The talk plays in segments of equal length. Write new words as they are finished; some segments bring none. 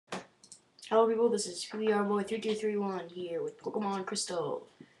Hello people, this is PBRBoy3231 here with Pokemon Crystal.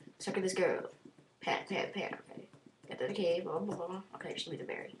 Suck at this girl. Pat, okay. Get to the cave, blah, blah, blah. Okay, just give me the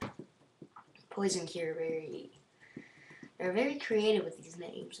berry. Poison Cure Berry. They're very creative with these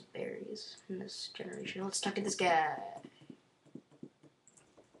names of berries in this generation. Let's talk to this guy.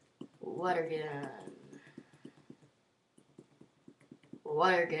 Water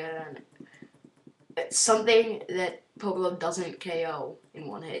gun. It's something that Pokemon doesn't KO in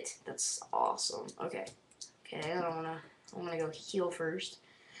one hit. That's awesome. Okay, I wanna go heal first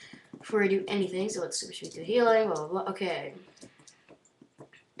before I do anything. So let's super speed to healing. Blah blah blah. Okay.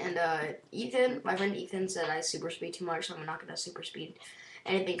 And Ethan, my friend Ethan said I super speed too much, so I'm not gonna super speed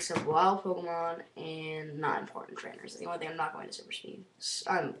anything except wild Pokemon and not important trainers. The only thing I'm not going to super speed.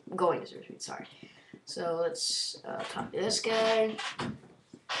 I'm going to super speed. Sorry. So let's talk to this guy.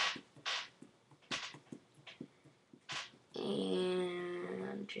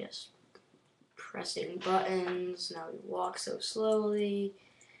 And just pressing buttons. Now we walk so slowly.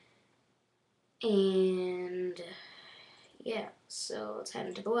 And yeah, so let's head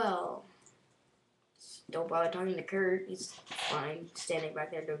into the well. Don't bother talking to Kurt. He's fine, standing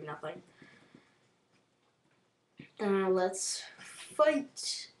back there doing nothing. Let's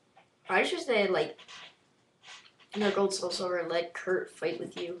fight. I should say, like, in our Gold Soul Silver, let Kurt fight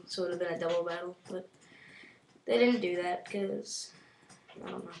with you, so it would have been a double battle, but they didn't do that because I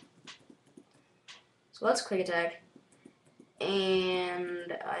don't know. So let's quick attack,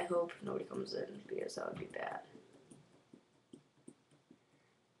 and I hope nobody comes in because that would be bad.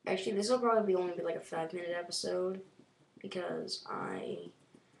 Actually, this will probably only be like a 5-minute episode because I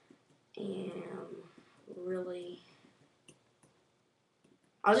am really.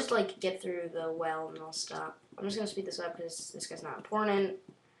 I'll just like get through the well and I'll stop. I'm just gonna speed this up because this guy's not important.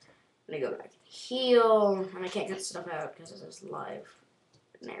 I'm gonna go back and heal, and I can't cut stuff out because this is live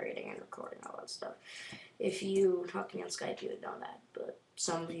narrating and recording all that stuff. If you talk to me on Skype, you would know that, but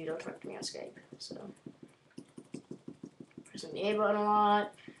some of you don't talk to me on Skype, so pressing the A button a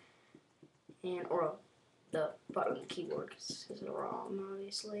lot, and or the button on the keyboard because it's wrong,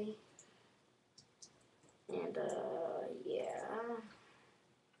 obviously. And yeah.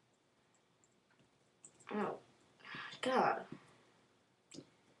 Oh, God.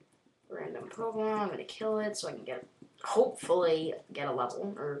 Random Pokemon, I'm gonna kill it so I can hopefully get a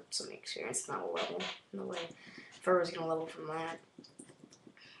level, or some experience, not a level. No way. Fur was gonna level from that.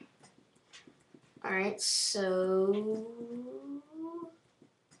 Alright, so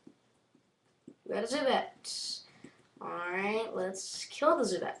we got a Zubat. Alright, let's kill the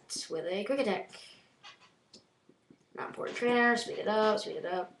Zubat with a quick attack. Not important trainer, speed it up.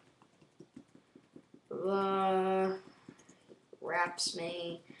 Wraps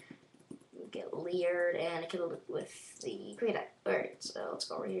me. Get leered and kill it with the quick attack. Alright, so let's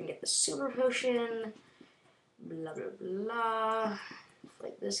go over here and get the super potion. Blah blah blah.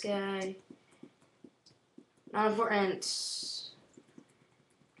 Like this guy. Not important.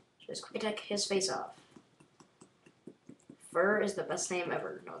 Just quick attack his face off. Fur is the best name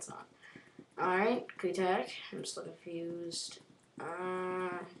ever. No, it's not. Alright, quick attack. I'm still confused.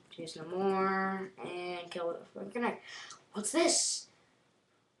 Choose no more. And kill it with quick attack. What's this?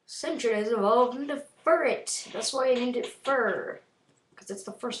 Sentry has evolved into Furret. That's why I named it Fur. Because it's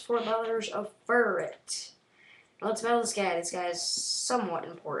the first 4 letters of Furret. Now let's battle this guy. This guy is somewhat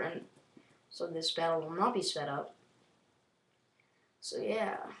important. So this battle will not be sped up. So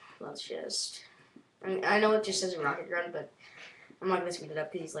yeah, let's just. I know it just says Rocket Run, but I'm not going to speed it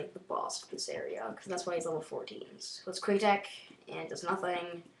up because he's like the boss of this area. Because that's why he's level 14. So let's quick attack, and it does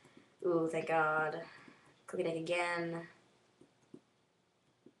nothing. Ooh, thank God. Quick attack again.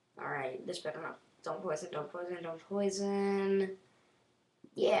 Alright, this better not. Don't poison.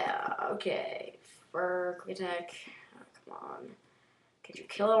 Yeah, okay. Fur, quick attack. Oh, come on. Could you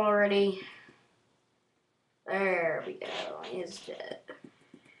kill it already? There we go. He's dead.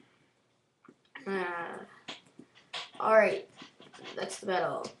 Alright. That's the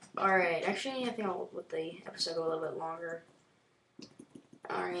battle. Alright, actually, I think I'll let the episode go a little bit longer.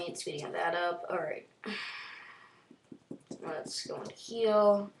 Alright, speeding that up. Alright. Let's go and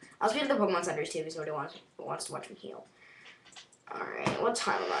heal. I'll speed up the Pokemon Centers too if somebody wants to watch me heal. Alright, what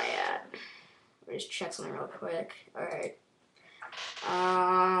time am I at? Let me just check something real quick. Alright.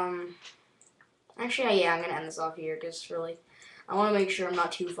 Actually, yeah, I'm gonna end this off here because really, I want to make sure I'm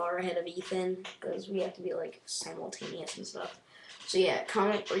not too far ahead of Ethan because we have to be like simultaneous and stuff. So yeah,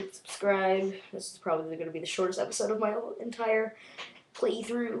 comment, rate, subscribe. This is probably going to be the shortest episode of my entire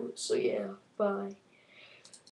playthrough. So yeah, bye.